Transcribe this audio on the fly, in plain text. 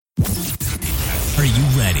Are you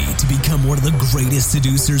ready to become one of the greatest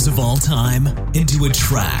seducers of all time? And to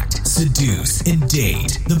attract, seduce, and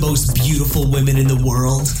date the most beautiful women in the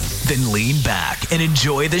world? Then lean back and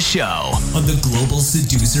enjoy the show on the Global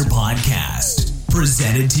Seducer Podcast,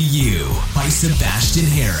 presented to you by Sebastian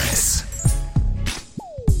Harris.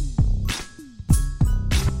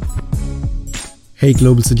 Hey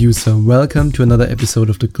Global Seducer, welcome to another episode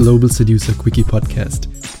of the Global Seducer Quickie Podcast.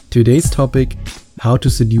 Today's topic, how to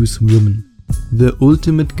seduce women. The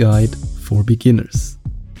ultimate guide for beginners.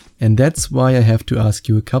 And that's why I have to ask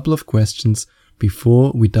you a couple of questions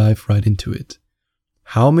before we dive right into it.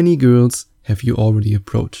 How many girls have you already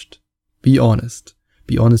approached? Be honest.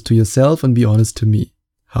 Be honest to yourself and be honest to me.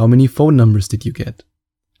 How many phone numbers did you get?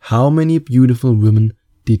 How many beautiful women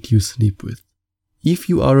did you sleep with? If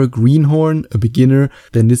you are a greenhorn, a beginner,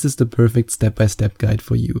 then this is the perfect step-by-step guide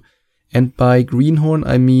for you. And by greenhorn,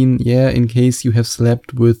 I mean, in case you have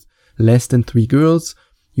slept with less than 3 girls,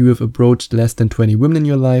 you have approached less than 20 women in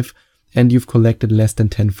your life, and you've collected less than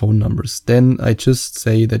 10 phone numbers. Then I just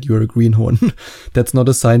say that you're a greenhorn. That's not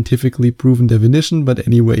a scientifically proven definition, but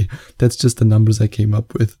anyway, that's just the numbers I came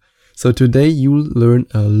up with. So today you'll learn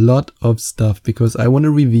a lot of stuff because I want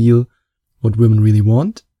to reveal what women really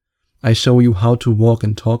want. I show you how to walk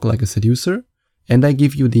and talk like a seducer, and I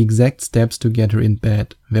give you the exact steps to get her in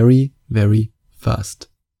bed very, very fast.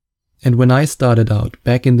 And when I started out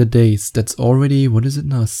back in the days, that's already,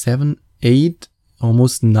 7, 8,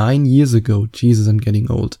 almost 9 years ago. Jesus, I'm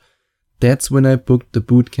getting old. That's when I booked the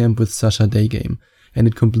bootcamp with Sasha Daygame, and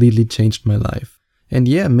it completely changed my life. And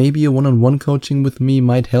maybe a one-on-one coaching with me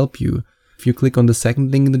might help you. If you click on the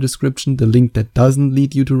second link in the description, the link that doesn't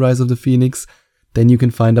lead you to Rise of the Phoenix, then you can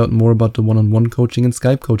find out more about the one-on-one coaching and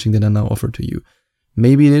Skype coaching that I now offer to you.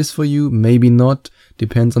 Maybe it is for you, maybe not,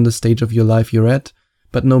 depends on the stage of your life you're at.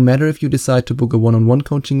 But no matter if you decide to book a one-on-one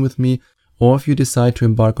coaching with me or if you decide to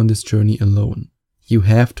embark on this journey alone, you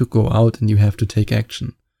have to go out and you have to take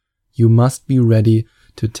action. You must be ready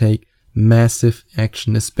to take massive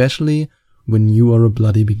action, especially when you are a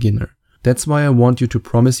bloody beginner. That's why I want you to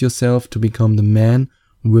promise yourself to become the man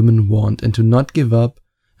women want and to not give up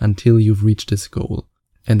until you've reached this goal.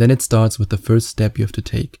 And then it starts with the first step you have to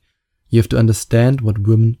take. You have to understand what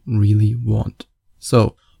women really want.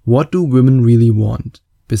 So, what do women really want,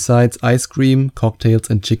 besides ice cream, cocktails,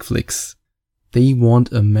 and chick flicks? They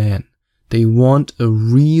want a man. They want a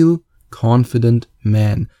real, confident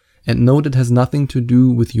man. And no, that has nothing to do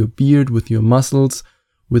with your beard, with your muscles,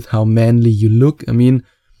 with how manly you look. I mean,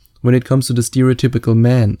 when it comes to the stereotypical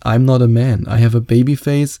man, I'm not a man. I have a baby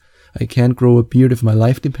face. I can't grow a beard if my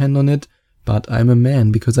life depends on it. But I'm a man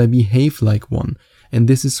because I behave like one. And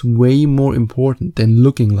this is way more important than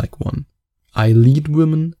looking like one. I lead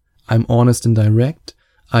women, I'm honest and direct,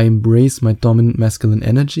 I embrace my dominant masculine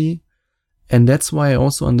energy, and that's why I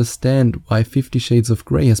also understand why 50 Shades of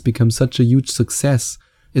Grey has become such a huge success,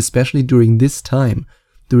 especially during this time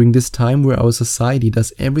where our society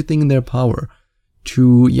does everything in their power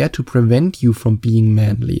to prevent you from being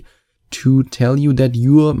manly, to tell you that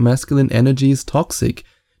your masculine energy is toxic,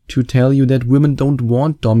 to tell you that women don't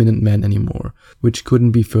want dominant men anymore, which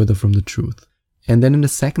couldn't be further from the truth. And then in the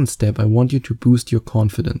second step, I want you to boost your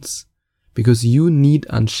confidence. Because you need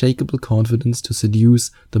unshakable confidence to seduce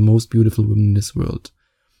the most beautiful women in this world.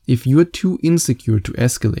 If you're too insecure to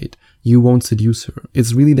escalate, you won't seduce her.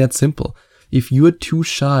 It's really that simple. If you're too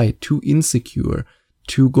shy, too insecure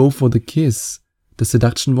to go for the kiss, the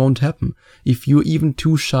seduction won't happen. If you're even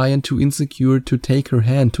too shy and too insecure to take her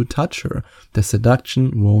hand, to touch her, the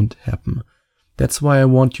seduction won't happen. That's why I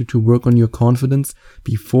want you to work on your confidence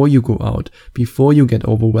before you go out, before you get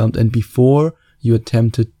overwhelmed, and before you're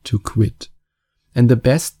tempted to quit. And the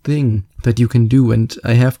best thing that you can do, and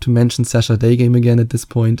I have to mention Sasha Daygame again at this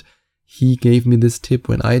point, he gave me this tip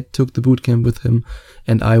when I took the bootcamp with him,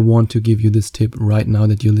 and I want to give you this tip right now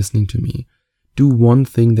that you're listening to me. Do one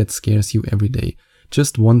thing that scares you every day.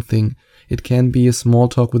 Just one thing. It can be a small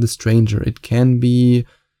talk with a stranger. It can be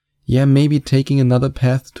maybe taking another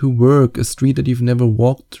path to work, a street that you've never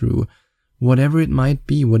walked through. Whatever it might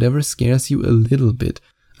be, whatever scares you a little bit.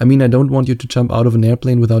 I mean, I don't want you to jump out of an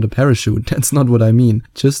airplane without a parachute. That's not what I mean.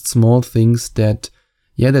 Just small things that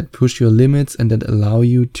push your limits and that allow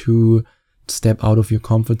you to step out of your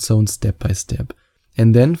comfort zone step by step.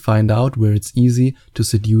 And then find out where it's easy to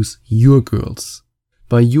seduce your girls.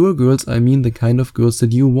 By your girls, I mean the kind of girls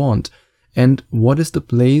that you want. And what is the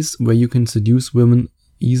place where you can seduce women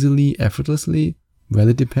easily, effortlessly? Well,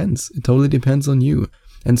 it depends. It totally depends on you.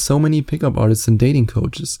 And so many pickup artists and dating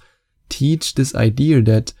coaches teach this idea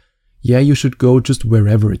that, you should go just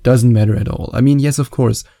wherever. It doesn't matter at all. I mean, yes, of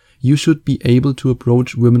course, You should be able to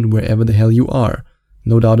approach women wherever the hell you are.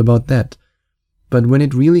 No doubt about that. But when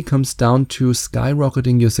it really comes down to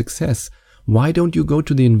skyrocketing your success, why don't you go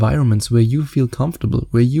to the environments where you feel comfortable,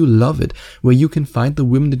 where you love it, where you can find the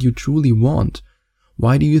women that you truly want?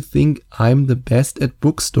 Why do you think I'm the best at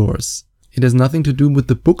bookstores? It has nothing to do with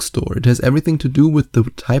the bookstore. It has everything to do with the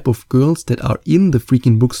type of girls that are in the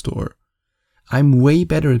freaking bookstore. I'm way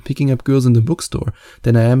better at picking up girls in the bookstore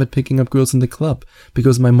than I am at picking up girls in the club,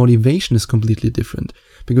 because my motivation is completely different.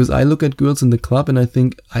 Because I look at girls in the club and I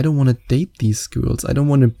think, I don't want to date these girls. I don't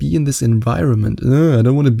want to be in this environment. I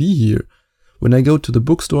don't want to be here. When I go to the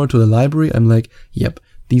bookstore, to the library, I'm like, yep,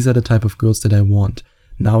 these are the type of girls that I want.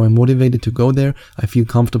 Now I'm motivated to go there. I feel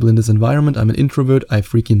comfortable in this environment. I'm an introvert. I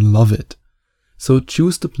freaking love it. So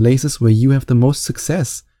choose the places where you have the most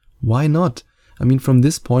success. Why not? I mean, from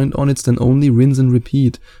this point on, it's then only rinse and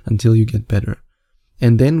repeat until you get better.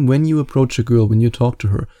 And then when you approach a girl, when you talk to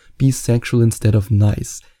her, be sexual instead of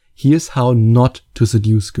nice. Here's how not to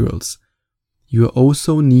seduce girls. You're oh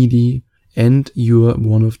so needy and you're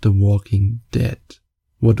one of the walking dead.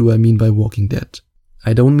 What do I mean by walking dead?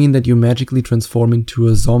 I don't mean that you magically transform into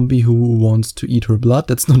a zombie who wants to eat her blood.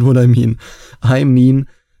 That's not what I mean. I mean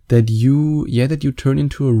that you turn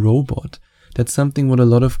into a robot. That's something what a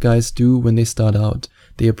lot of guys do when they start out.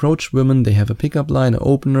 They approach women, they have a pickup line, an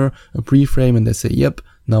opener, a pre-frame, and they say, yep,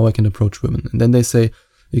 now I can approach women. And then they say,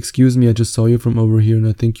 excuse me, I just saw you from over here and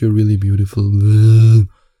I think you're really beautiful.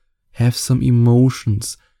 Have some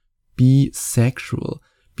emotions. Be sexual.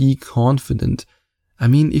 Be confident. I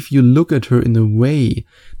mean, if you look at her in a way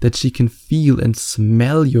that she can feel and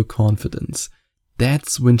smell your confidence,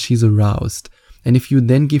 that's when she's aroused. And if you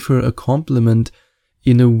then give her a compliment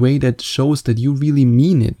in a way that shows that you really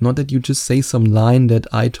mean it, not that you just say some line that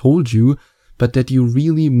I told you, but that you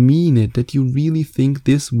really mean it, that you really think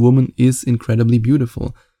this woman is incredibly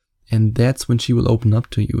beautiful. And that's when she will open up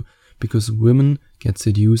to you, because women get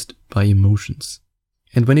seduced by emotions.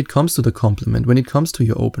 And when it comes to the compliment, when it comes to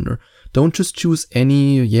your opener, don't just choose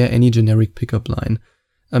any generic pickup line.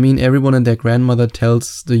 I mean, everyone and their grandmother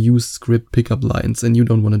tells the used script pickup lines, and you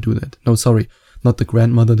don't want to do that. No, sorry, not the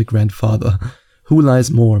grandmother, the grandfather. Who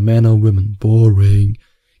lies more, man or women? Boring.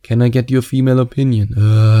 Can I get your female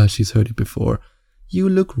opinion? She's heard it before. You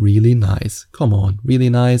look really nice. Come on, really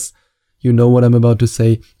nice. You know what I'm about to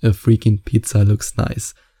say? A freaking pizza looks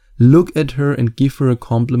nice. Look at her and give her a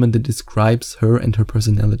compliment that describes her and her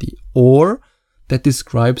personality, or that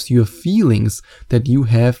describes your feelings that you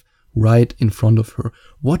have right in front of her.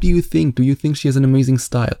 What do you think? Do you think she has an amazing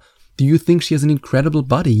style? Do you think she has an incredible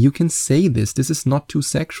body? You can say this. This is not too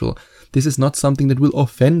sexual. This is not something that will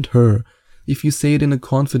offend her. If you say it in a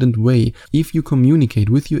confident way, if you communicate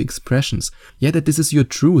with your expressions, that this is your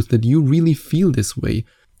truth, that you really feel this way,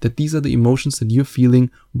 that these are the emotions that you're feeling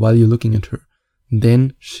while you're looking at her,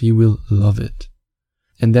 then she will love it.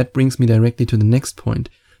 And that brings me directly to the next point.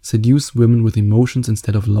 Seduce women with emotions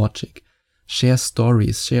instead of logic. Share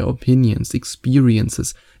stories, share opinions,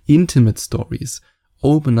 experiences, intimate stories.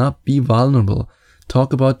 Open up, be vulnerable.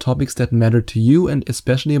 Talk about topics that matter to you and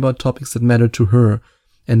especially about topics that matter to her.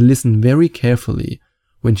 And listen very carefully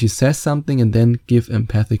when she says something and then give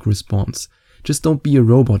empathic response. Just don't be a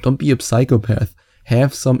robot, don't be a psychopath.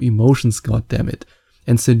 Have some emotions, goddammit.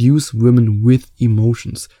 And seduce women with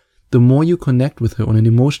emotions. The more you connect with her on an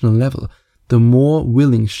emotional level, the more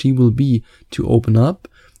willing she will be to open up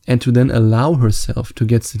and to then allow herself to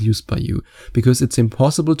get seduced by you. Because it's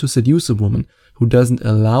impossible to seduce a woman who doesn't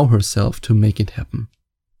allow herself to make it happen.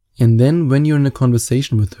 And then when you're in a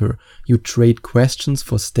conversation with her, you trade questions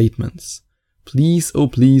for statements. Please, oh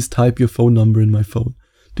please, type your phone number in my phone.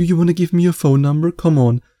 Do you want to give me your phone number? Come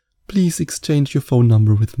on. Please exchange your phone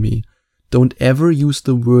number with me. Don't ever use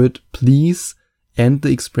the word please and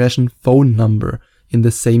the expression phone number in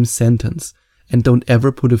the same sentence. And don't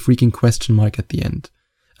ever put a freaking question mark at the end.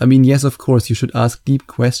 I mean, yes, of course, you should ask deep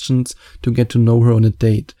questions to get to know her on a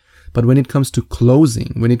date. But when it comes to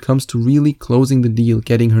closing, when it comes to really closing the deal,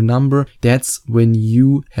 getting her number, that's when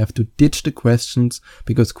you have to ditch the questions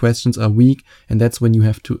because questions are weak. And that's when you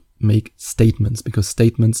have to make statements because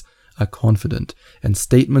statements are confident. And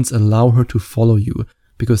statements allow her to follow you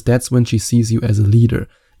because that's when she sees you as a leader.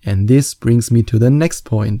 And this brings me to the next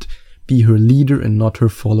point. Be her leader and not her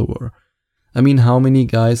follower. I mean, how many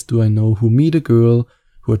guys do I know who meet a girl,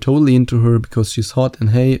 who are totally into her because she's hot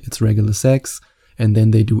and hey, it's regular sex, and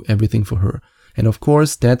then they do everything for her. And of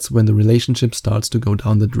course, that's when the relationship starts to go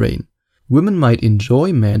down the drain. Women might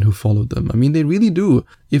enjoy men who follow them. I mean, they really do.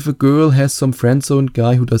 If a girl has some friend-zoned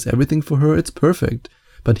guy who does everything for her, it's perfect.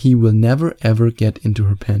 But he will never ever get into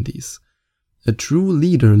her panties. A true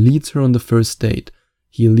leader leads her on the first date.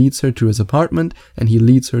 He leads her to his apartment and he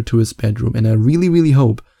leads her to his bedroom. And I really, really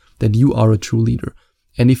hope that you are a true leader.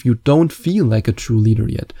 And if you don't feel like a true leader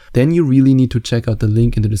yet, then you really need to check out the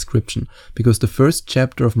link in the description, because the first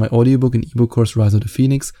chapter of my audiobook and ebook course Rise of the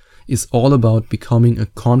Phoenix is all about becoming a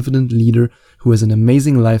confident leader who has an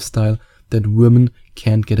amazing lifestyle that women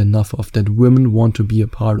can't get enough of, that women want to be a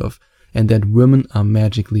part of, and that women are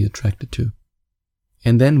magically attracted to.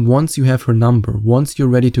 And then once you have her number, once you're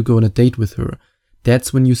ready to go on a date with her,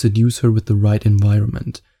 that's when you seduce her with the right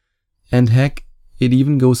environment. And heck, it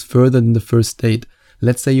even goes further than the first date.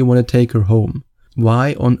 Let's say you want to take her home.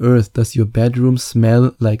 Why on earth does your bedroom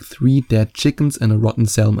smell like 3 dead chickens and a rotten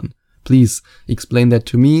salmon? Please explain that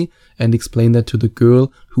to me and explain that to the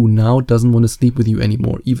girl who now doesn't want to sleep with you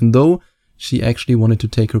anymore, even though she actually wanted to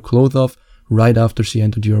take her clothes off right after she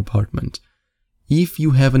entered your apartment. If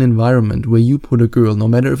you have an environment where you put a girl, no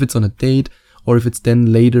matter if it's on a date or if it's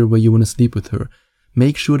then later where you want to sleep with her,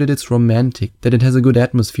 make sure that it's romantic, that it has a good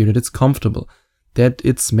atmosphere, that it's comfortable, that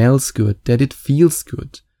it smells good, that it feels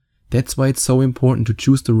good. That's why it's so important to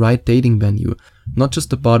choose the right dating venue. Not just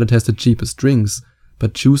the bar that has the cheapest drinks,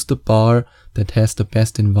 but choose the bar that has the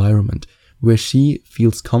best environment, where she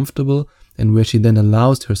feels comfortable and where she then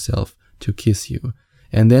allows herself to kiss you.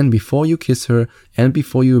 And then before you kiss her and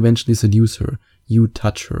before you eventually seduce her, you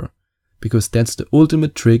touch her. Because that's the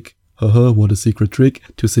ultimate trick, haha, what a secret trick,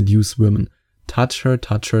 to seduce women. Touch her,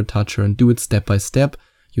 touch her, touch her, and do it step by step.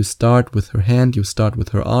 You start with her hand, you start with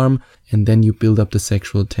her arm, and then you build up the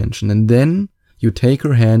sexual tension. And then you take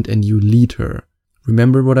her hand and you lead her.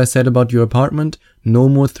 Remember what I said about your apartment? No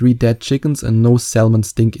more 3 dead chickens and no salmon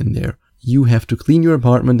stink in there. You have to clean your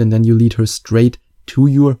apartment and then you lead her straight to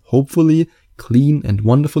your, hopefully, clean and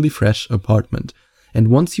wonderfully fresh apartment. And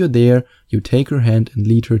once you're there, you take her hand and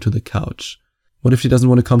lead her to the couch. What if she doesn't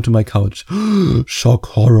want to come to my couch? Shock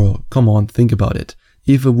horror. Come on, think about it.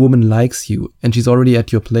 If a woman likes you and she's already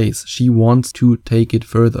at your place, she wants to take it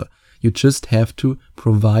further. You just have to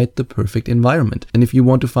provide the perfect environment. And if you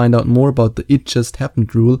want to find out more about the "it just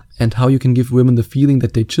happened" rule and how you can give women the feeling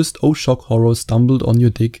that they just, oh shock horror, stumbled on your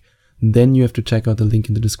dick, then you have to check out the link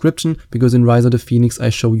in the description, because in Rise of the Phoenix I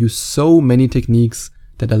show you so many techniques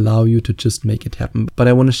that allow you to just make it happen. But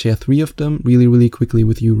I want to share 3 of them really, really quickly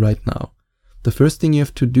with you right now. The first thing you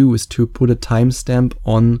have to do is to put a timestamp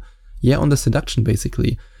on the seduction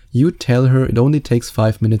basically. You tell her it only takes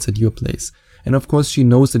 5 minutes at your place. And of course she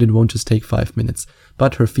knows that it won't just take 5 minutes.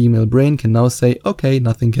 But her female brain can now say, okay,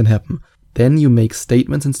 nothing can happen. Then you make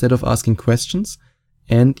statements instead of asking questions,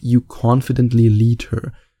 and you confidently lead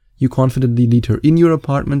her. You confidently lead her in your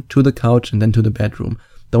apartment, to the couch, and then to the bedroom.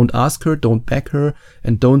 Don't ask her, don't beg her,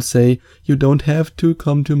 and don't say, you don't have to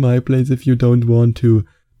come to my place if you don't want to.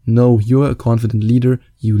 No, you're a confident leader,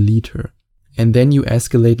 you lead her. And then you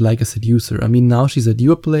escalate like a seducer. I mean, now she's at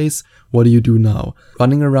your place, what do now?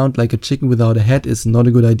 Running around like a chicken without a head is not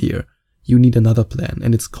a good idea. You need another plan,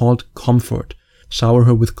 and it's called comfort. Shower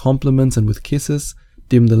her with compliments and with kisses,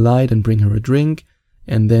 dim the light and bring her a drink,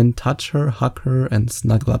 and then touch her, hug her, and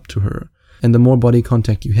snuggle up to her. And the more body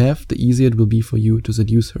contact you have, the easier it will be for you to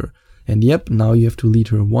seduce her. And yep, now you have to lead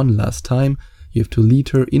her one last time. You have to lead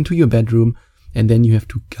her into your bedroom, and then you have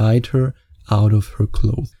to guide her out of her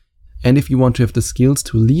clothes. And if you want to have the skills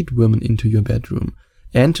to lead women into your bedroom,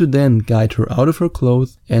 and to then guide her out of her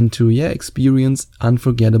clothes, and to experience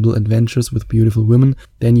unforgettable adventures with beautiful women,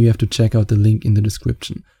 then you have to check out the link in the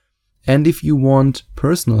description. And if you want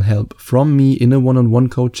personal help from me in a one-on-one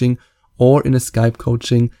coaching or in a Skype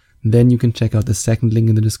coaching, then you can check out the second link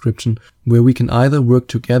in the description, where we can either work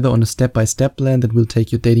together on a step-by-step plan that will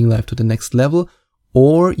take your dating life to the next level,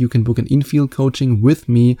 or you can book an in-field coaching with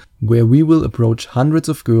me, where we will approach hundreds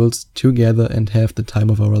of girls together and have the time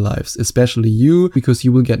of our lives, especially you, because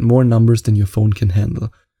you will get more numbers than your phone can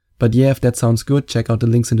handle. But yeah, if that sounds good, check out the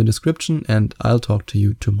links in the description, and I'll talk to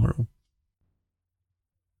you tomorrow.